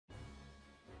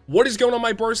What is going on,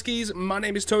 my broskiis? My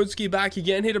name is Toadskii, back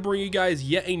again, here to bring you guys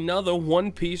yet another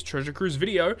One Piece Treasure Cruise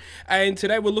video. And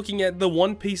today we're looking at the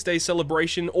One Piece Day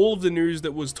celebration, all of the news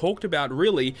that was talked about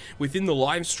really within the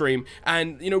live stream.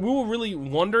 And, you know, we were really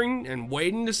wondering and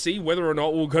waiting to see whether or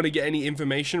not we were going to get any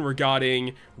information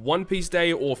regarding One Piece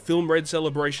Day or Film Red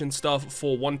celebration stuff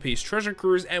for One Piece Treasure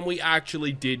Cruise, and we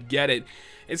actually did get it.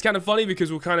 It's kind of funny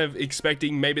because we're kind of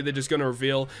expecting maybe they're just going to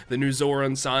reveal the new Zoro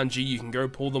and Sanji, you can go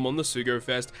pull them on the Sugo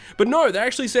Fest. But no, they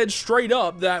actually said straight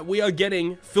up that we are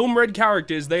getting Film Red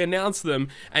characters, they announced them,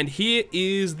 and here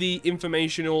is the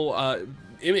informational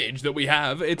image that we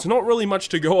have. It's not really much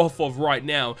to go off of right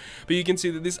now, but you can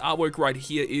see that this artwork right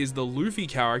here is the Luffy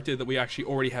character that we actually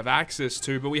already have access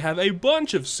to, but we have a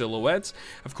bunch of silhouettes.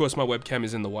 Of course, my webcam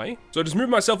is in the way, so I just move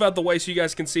myself out the way so you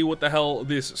guys can see what the hell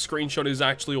this screenshot is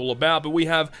actually all about. But we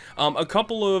have a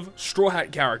couple of Straw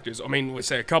Hat characters. I mean, we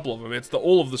say a couple of them, it's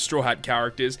all of the Straw Hat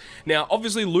characters. Now,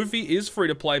 obviously, Luffy is free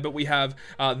to play, but we have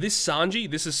this Sanji.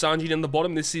 This is Sanji down the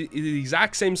bottom. This is the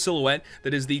exact same silhouette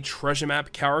that is the treasure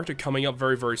map character coming up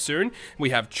very soon.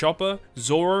 We have Chopper,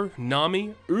 Zoro,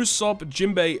 Nami, Usopp,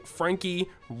 Jinbei, Frankie,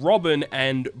 Robin,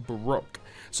 and Brook.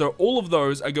 So all of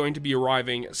those are going to be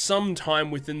arriving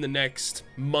sometime within the next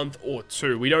month or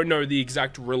two. We don't know the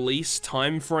exact release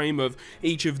time frame of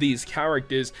each of these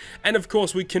characters. And of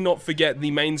course, we cannot forget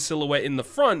the main silhouette in the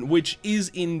front, which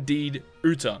is indeed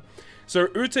Uta. So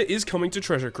Uta is coming to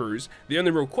Treasure Cruise. The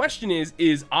only real question is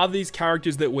are these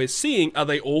characters that we're seeing, are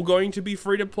they all going to be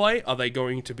free to play? Are they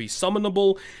going to be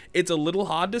summonable? It's a little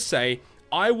hard to say.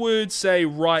 I would say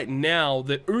right now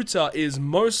that Uta is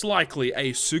most likely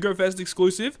a Sugofest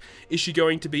exclusive. Is she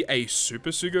going to be a Super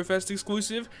Sugofest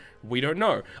exclusive? We don't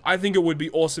know. I think it would be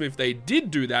awesome if they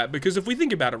did do that, because if we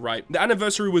think about it right, the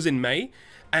anniversary was in May,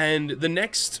 and the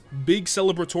next big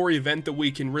celebratory event that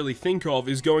we can really think of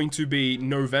is going to be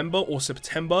November or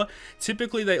September.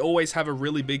 Typically, they always have a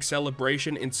really big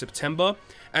celebration in September,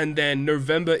 and then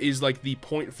November is like the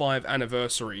 0.5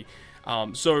 anniversary.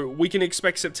 So we can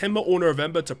expect September or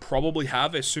November to probably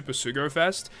have a Super Sugo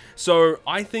Fest. So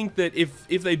I think that if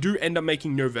they do end up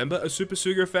making November a Super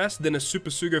Sugo Fest, then a Super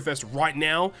Sugo Fest right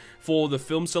now for the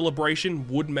film celebration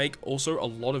would make also a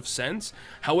lot of sense.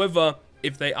 However,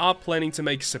 if they are planning to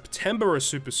make September a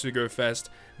Super Sugo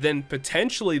Fest, then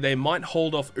potentially they might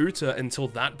hold off Uta until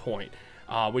that point.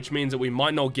 Which means that we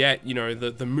might not get, you know,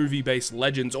 the movie-based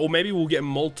legends, or maybe we'll get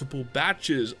multiple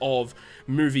batches of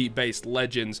movie-based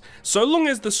legends. So long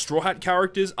as the Straw Hat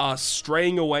characters are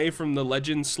straying away from the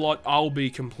legend slot, I'll be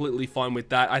completely fine with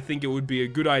that. I think it would be a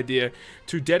good idea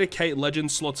to dedicate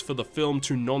legend slots for the film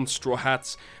to non-Straw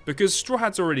Hats, because Straw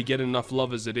Hats already get enough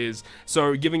love as it is.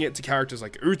 So giving it to characters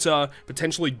like Uta,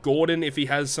 potentially Gordon if he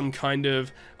has some kind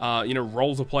of, you know,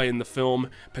 role to play in the film,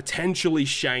 potentially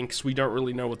Shanks, we don't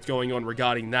really know what's going on regarding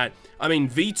that. I mean,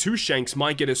 V2 Shanks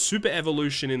might get a super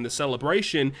evolution in the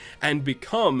celebration and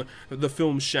become the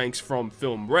film Shanks from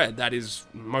Film Red. That is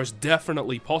most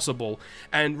definitely possible.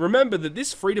 And remember that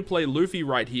this free-to-play Luffy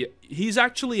right here, he's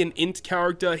actually an int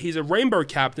character. He's a rainbow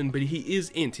captain, but he is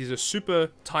int. He's a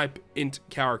super type int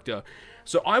character.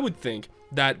 So I would think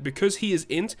that because he is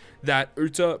int, that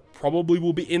Uta probably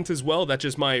will be int as well. That's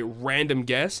just my random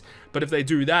guess. But if they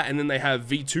do that, and then they have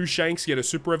V2 Shanks get a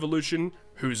super evolution,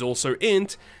 who's also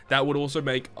int, that would also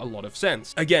make a lot of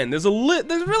sense. Again, there's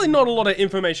really not a lot of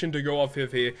information to go off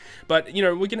of here, but, you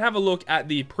know, we can have a look at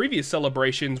the previous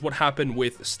celebrations, what happened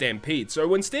with Stampede. So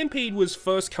when Stampede was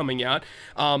first coming out,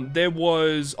 there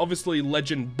was obviously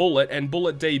Legend Bullet, and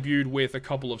Bullet debuted with a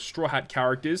couple of Straw Hat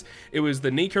characters. It was the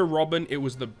Nico Robin, it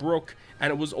was the Brook,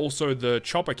 and it was also the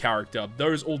Chopper character.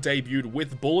 Those all debuted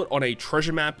with Bullet on a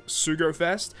treasure map Sugo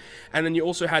Fest. And then you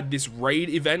also had this raid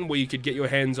event where you could get your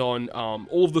hands on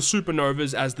all of the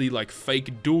supernovas as the like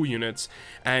fake dual units,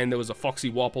 and there was a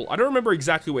Foxy Wapple. I don't remember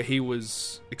exactly where he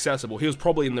was accessible. He was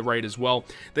probably in the raid as well.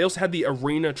 They also had the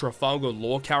Arena Trafalgar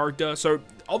Law character. So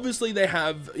obviously they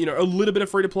have, you know, a little bit of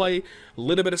free to play, a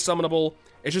little bit of summonable.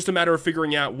 It's just a matter of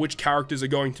figuring out which characters are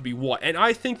going to be what. And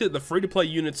I think that the free-to-play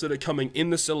units that are coming in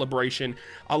the celebration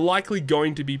are likely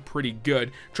going to be pretty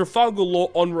good. Trafalgar Law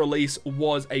on release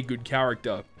was a good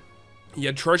character. You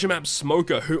had Treasure Map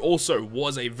Smoker, who also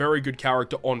was a very good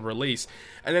character on release.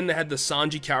 And then they had the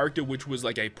Sanji character, which was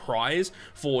like a prize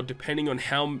for, depending on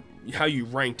how you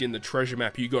ranked in the treasure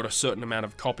map, you got a certain amount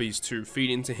of copies to feed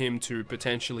into him to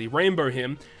potentially rainbow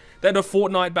him. They had a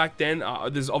fortnight back then.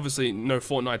 There's obviously no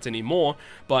fortnights anymore,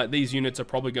 but these units are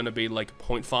probably going to be like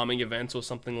point farming events or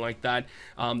something like that.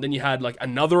 Then you had like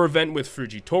another event with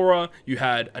Fujitora. You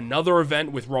had another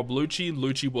event with Rob Lucci.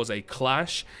 Lucci was a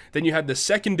clash. Then you had the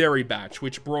secondary batch,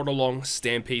 which brought along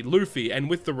Stampede Luffy, and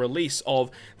with the release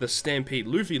of the Stampede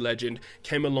Luffy legend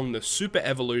came along the super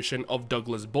evolution of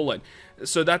Douglas Bullet.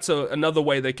 So that's another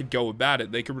way they could go about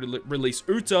it. They could release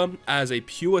Uta as a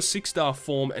pure 6-star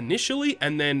form initially,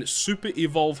 and then super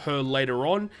evolve her later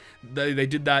on. They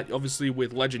did that obviously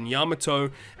with Legend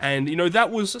Yamato, and you know, that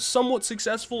was somewhat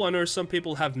successful. I know some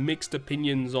people have mixed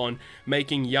opinions on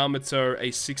making Yamato a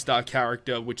 6-star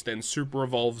character, which then super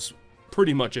evolves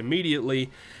pretty much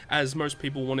immediately, as most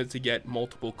people wanted to get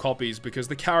multiple copies because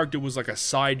the character was like a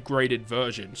side graded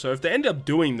version. So if they end up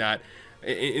doing that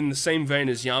in the same vein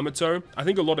as Yamato, I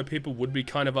think a lot of people would be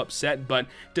kind of upset, but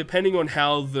depending on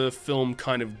how the film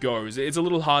kind of goes, it's a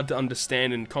little hard to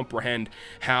understand and comprehend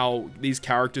how these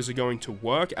characters are going to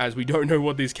work, as we don't know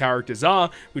what these characters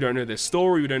are, we don't know their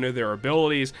story, we don't know their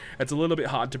abilities. It's a little bit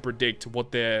hard to predict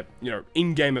what their, you know,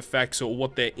 in-game effects or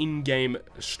what their in-game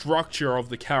structure of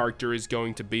the character is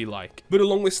going to be like. But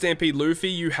along with Stampede Luffy,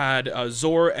 you had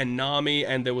Zoro and Nami,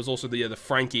 and there was also the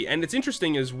Frankie. And it's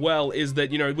interesting as well is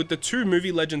that, you know, with the two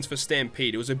movie legends for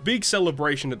Stampede, it was a big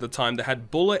celebration at the time. They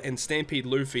had Bullet and Stampede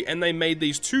Luffy, and they made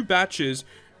these two batches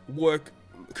work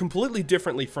completely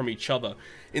differently from each other,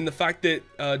 in the fact that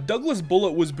Douglas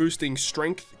Bullet was boosting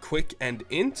strength, quick, and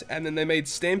int, and then they made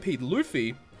Stampede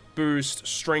Luffy boost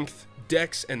strength,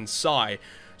 dex, and psi.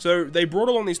 So they brought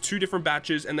along these two different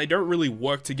batches, and they don't really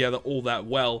work together all that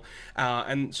well.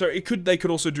 And so they could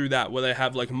also do that, where they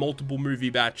have like multiple movie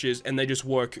batches, and they just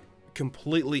work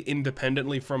completely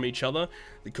independently from each other.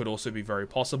 It could also be very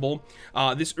possible.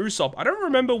 This Usopp, I don't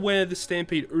remember where the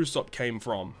Stampede Usopp came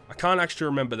from. I can't actually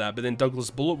remember that, but then Douglas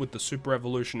Bullet with the Super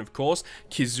Evolution, of course.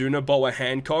 Kizuna Boa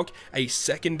Hancock, a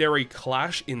secondary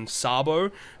clash in Sabo.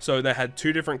 So they had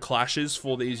two different clashes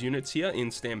for these units here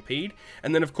in Stampede.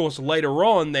 And then, of course, later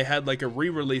on, they had like a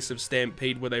re-release of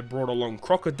Stampede where they brought along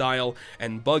Crocodile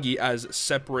and Buggy as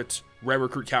separate rare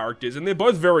recruit characters, and they're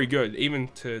both very good, even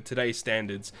to today's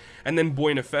standards. And then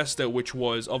Buena Festa, which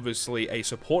was obviously a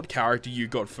support character you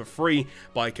got for free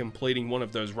by completing one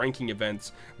of those ranking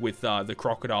events with the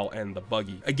Crocodile and the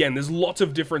Buggy. Again, there's lots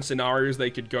of different scenarios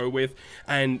they could go with,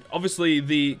 and obviously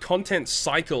the content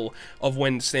cycle of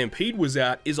when Stampede was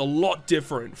out is a lot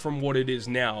different from what it is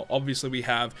now. Obviously we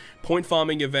have point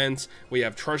farming events, we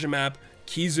have treasure map,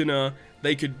 Kizuna.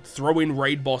 They could throw in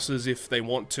raid bosses if they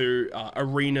want to,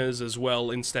 arenas as well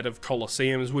instead of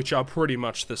Colosseums, which are pretty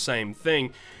much the same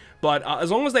thing. But as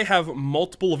long as they have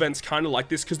multiple events kind of like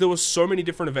this, because there were so many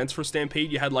different events for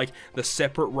Stampede. You had like the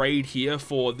separate raid here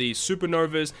for the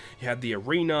Supernovas, you had the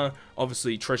arena,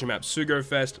 obviously Treasure Map Sugo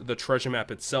Fest, the Treasure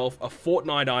Map itself, a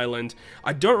Fortnite Island.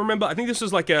 I don't remember, I think this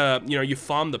was like a, you know, you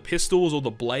farm the pistols or the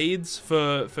blades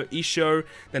for Isho,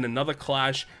 then another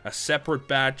clash, a separate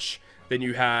batch. Then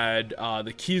you had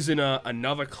the Kizuna,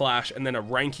 another clash, and then a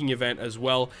ranking event as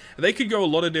well. They could go a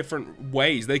lot of different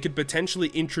ways. They could potentially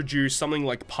introduce something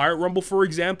like Pirate Rumble, for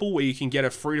example, where you can get a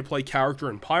free-to-play character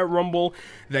in Pirate Rumble.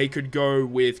 They could go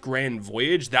with Grand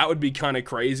Voyage. That would be kind of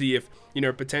crazy if, you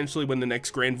know, potentially when the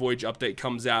next Grand Voyage update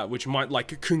comes out, which might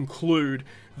like conclude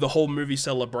the whole movie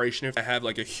celebration, if they have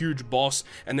like a huge boss,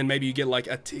 and then maybe you get like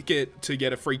a ticket to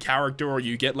get a free character, or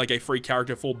you get like a free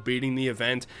character for beating the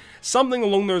event. Something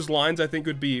along those lines I think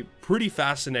would be pretty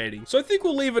fascinating. So I think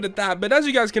we'll leave it at that, but as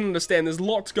you guys can understand, there's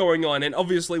lots going on, and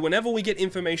obviously whenever we get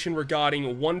information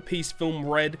regarding One Piece Film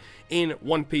Red in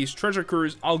One Piece Treasure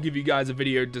Cruise, I'll give you guys a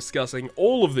video discussing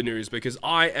all of the news, because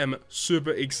I am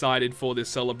super excited for this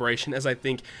celebration, as I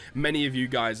think many of you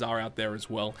guys are out there as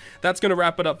well. That's going to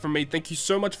wrap it up from me. Thank you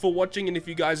so much for watching, and if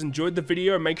you guys enjoyed the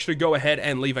video, make sure to go ahead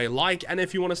and leave a like, and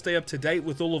if you want to stay up to date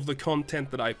with all of the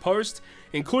content that I post,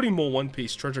 including more One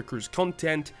Piece Treasure Cruise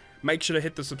content, make sure to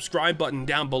hit the subscribe button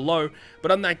down below.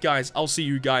 But on that, guys, I'll see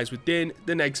you guys within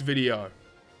the next video.